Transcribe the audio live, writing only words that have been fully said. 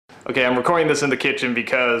Okay, I'm recording this in the kitchen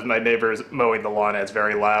because my neighbor is mowing the lawn and it's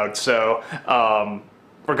very loud, so,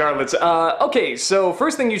 regardless. Okay, so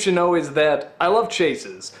first thing you should know is that I love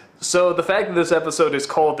chases. So the fact that this episode is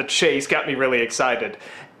called The Chase got me really excited.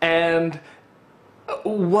 And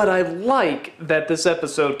what I like that this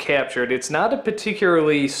episode captured, it's not a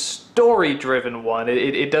particularly story-driven one.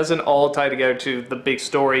 It doesn't all tie together to the big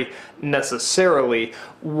story necessarily.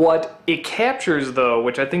 What it captures, though,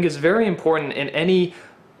 which I think is very important in any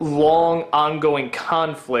long, ongoing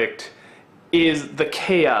conflict, is the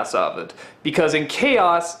chaos of it. Because in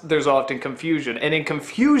chaos, there's often confusion. And in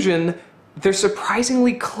confusion, there's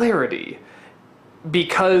surprisingly clarity.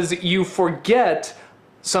 Because you forget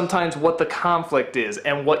sometimes what the conflict is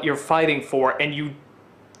and what you're fighting for, and you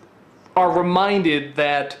are reminded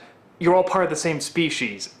that you're all part of the same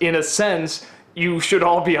species. In a sense, you should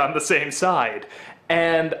all be on the same side.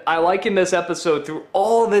 And I like in this episode, through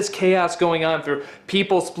all this chaos going on, through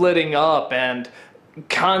people splitting up and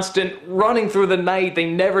constant running through the night, they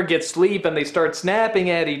never get sleep and they start snapping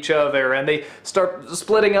at each other and they start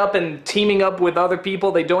splitting up and teaming up with other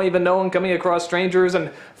people they don't even know and coming across strangers and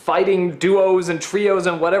fighting duos and trios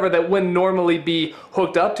and whatever that wouldn't normally be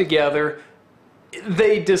hooked up together.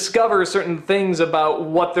 They discover certain things about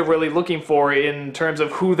what they're really looking for in terms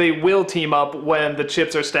of who they will team up when the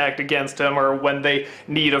chips are stacked against them, or when they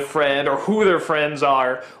need a friend, or who their friends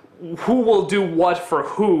are, who will do what for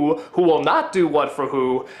who will not do what for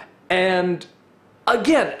who. And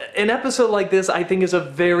again, an episode like this I think is a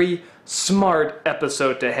very smart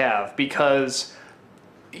episode to have, because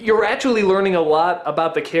you're actually learning a lot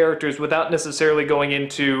about the characters without necessarily going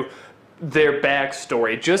into their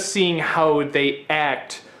backstory, just seeing how they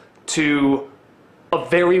act to a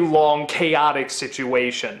very long, chaotic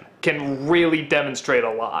situation can really demonstrate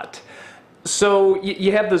a lot. So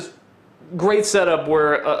you have this great setup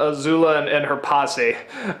where Azula and her posse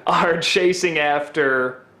are chasing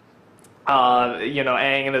after,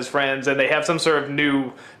 Aang and his friends, and they have some sort of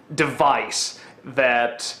new device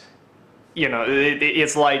that,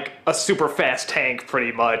 it's like a super fast tank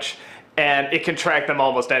pretty much. And it can track them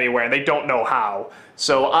almost anywhere, and they don't know how.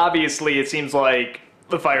 So obviously it seems like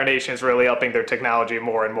the Fire Nation is really upping their technology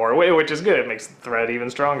more and more, which is good. It makes the threat even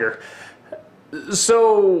stronger.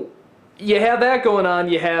 So you have that going on.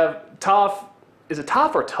 You have Toph. Is it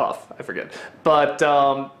Toph or Tough? I forget. But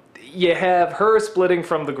you have her splitting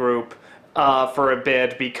from the group for a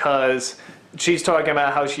bit because she's talking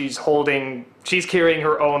about how she's carrying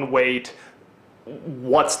her own weight.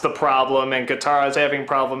 What's the problem? And Katara's having a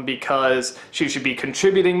problem because she should be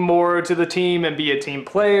contributing more to the team and be a team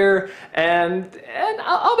player. And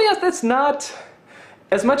I'll be honest, that's not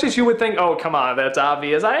as much as you would think. Oh, come on, that's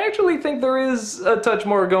obvious. I actually think there is a touch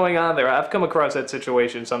more going on there. I've come across that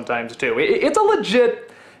situation sometimes too. It's a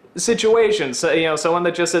legit situation. So someone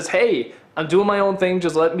that just says, "Hey, I'm doing my own thing,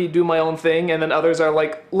 just let me do my own thing," and then others are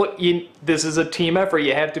like, "Look, this is a team effort,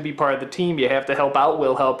 you have to be part of the team, you have to help out,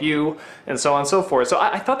 we'll help you," and so on and so forth. So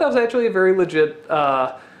I thought that was actually a very legit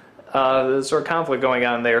sort of conflict going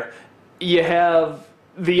on there. You have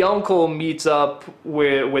the uncle meets up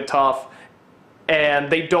with Toph, and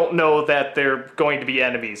they don't know that they're going to be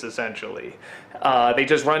enemies, essentially. They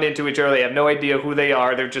just run into each other, they have no idea who they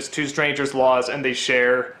are, they're just two strangers lost, and they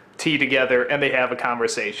share tea together and they have a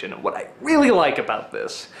conversation. What I really like about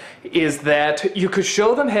this is that you could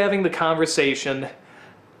show them having the conversation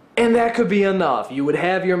and that could be enough. You would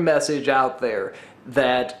have your message out there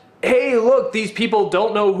that, hey, look, these people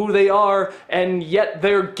don't know who they are and yet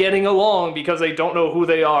they're getting along because they don't know who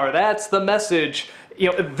they are. That's the message.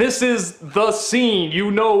 This is the scene.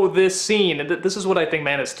 This scene. And this is what I think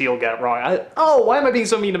Man of Steel got wrong. Why am I being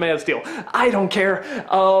so mean to Man of Steel? I don't care.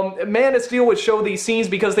 Man of Steel would show these scenes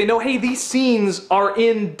because they know, hey, these scenes are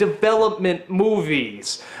in development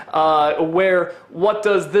movies. Where, what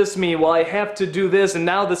does this mean? Well, I have to do this, and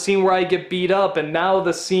now the scene where I get beat up, and now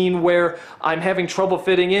the scene where I'm having trouble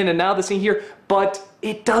fitting in, and now the scene here. But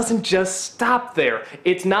it doesn't just stop there.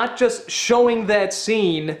 It's not just showing that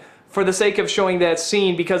scene for the sake of showing that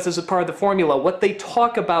scene because this is part of the formula. What they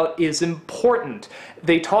talk about is important.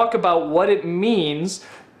 They talk about what it means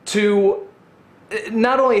to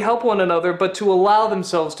not only help one another, but to allow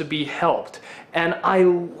themselves to be helped. And I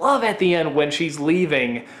love at the end when she's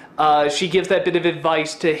leaving, she gives that bit of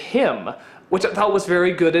advice to him, which I thought was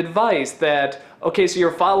very good advice, that, okay, so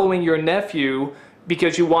you're following your nephew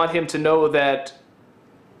because you want him to know that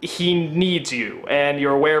he needs you, and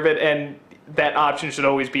you're aware of it, and that option should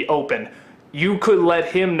always be open. You could let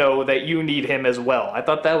him know that you need him as well. I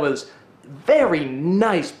thought that was very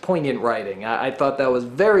nice, poignant writing. I thought that was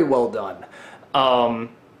very well done.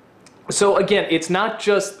 So again, it's not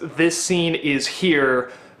just this scene is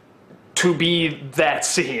here to be that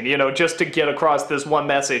scene, you know, just to get across this one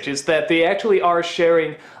message, is that they actually are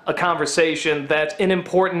sharing a conversation that's an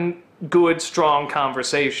important, good, strong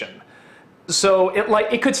conversation. So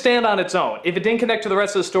it could stand on its own. If it didn't connect to the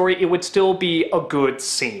rest of the story, it would still be a good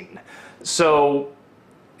scene. So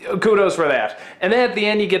kudos for that. And then at the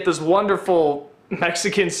end, you get this wonderful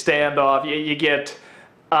Mexican standoff. You get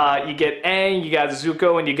Aang, you got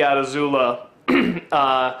Zuko, and you got Azula.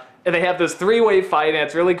 And they have this three-way fight, and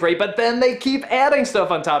it's really great, but then they keep adding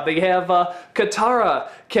stuff on top. They have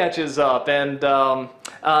Katara catches up, and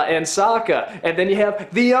Sokka, and then you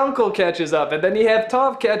have the uncle catches up, and then you have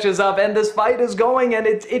Toph catches up, and this fight is going, and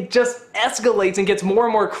it just escalates and gets more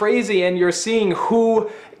and more crazy, and you're seeing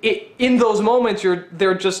who... in those moments,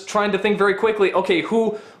 they're just trying to think very quickly, okay,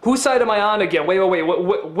 whose side am I on again? Wait,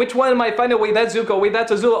 which one am I fighting? Wait, that's Zuko. Wait,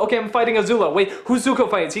 that's Azula. Okay, I'm fighting Azula. Wait, who's Zuko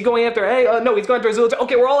fighting? Is he going after... Hey, no, he's going after Azula.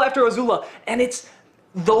 Okay, we're all after Azula. And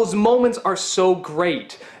those moments are so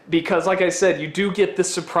great because, like I said, you do get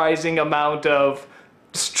this surprising amount of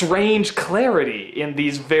strange clarity in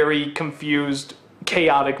these very confused,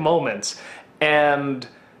 chaotic moments. And...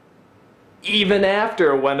 even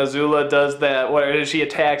after when Azula does that, where she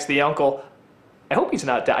attacks the uncle, I hope he's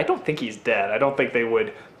not dead. I don't think he's dead. I don't think they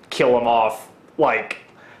would kill him off, like,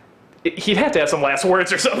 he'd have to have some last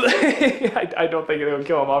words or something. I don't think they would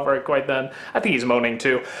kill him off right quite then. I think he's moaning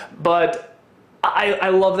too. But I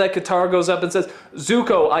love that Katara goes up and says,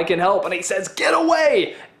 Zuko, I can help. And he says, get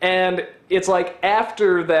away! And it's like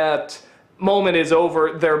after that moment is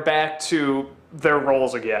over, they're back to their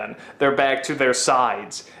roles again. They're back to their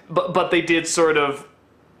sides. But they did sort of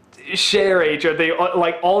share each other. They,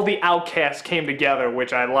 like, all the outcasts came together,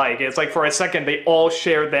 which I like. It's like for a second they all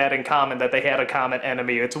shared that in common, that they had a common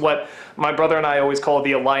enemy. It's what my brother and I always call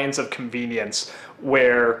the alliance of convenience,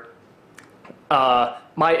 where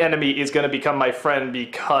my enemy is going to become my friend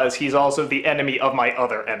because he's also the enemy of my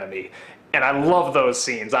other enemy. And I love those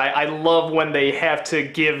scenes. I love when they have to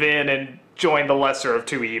give in and join the lesser of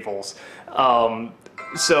two evils.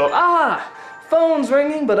 Phone's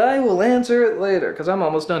ringing, but I will answer it later, because I'm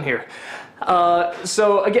almost done here.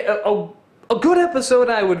 So, again, a good episode,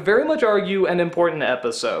 I would very much argue an important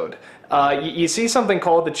episode. You see something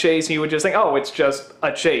called The Chase, and you would just think, oh, it's just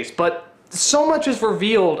a chase. But so much is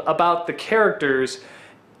revealed about the characters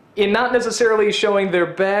in not necessarily showing their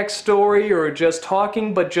backstory or just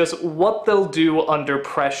talking, but just what they'll do under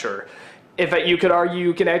pressure. In fact, you could argue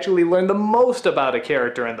you can actually learn the most about a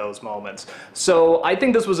character in those moments. So I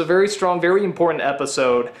think this was a very strong, very important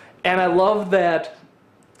episode, and I love that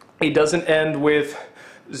it doesn't end with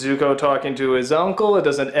Zuko talking to his uncle, it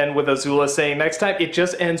doesn't end with Azula saying next time, it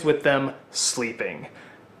just ends with them sleeping.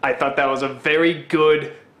 I thought that was a very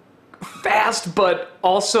good, fast, but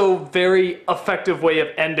also very effective way of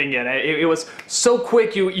ending it. It was so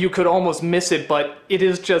quick you could almost miss it, but it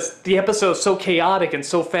is just, the episode's so chaotic and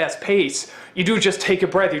so fast-paced, you do just take a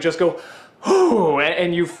breath, you just go, whoo,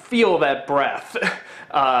 and you feel that breath.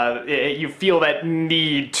 You feel that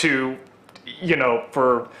need to, you know,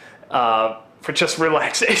 for just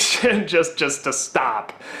relaxation, just to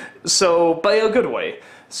stop. So, but in a good way.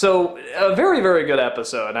 So, a very, very good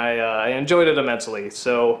episode. I enjoyed it immensely.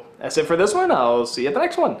 So, that's it for this one. I'll see you at the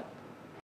next one.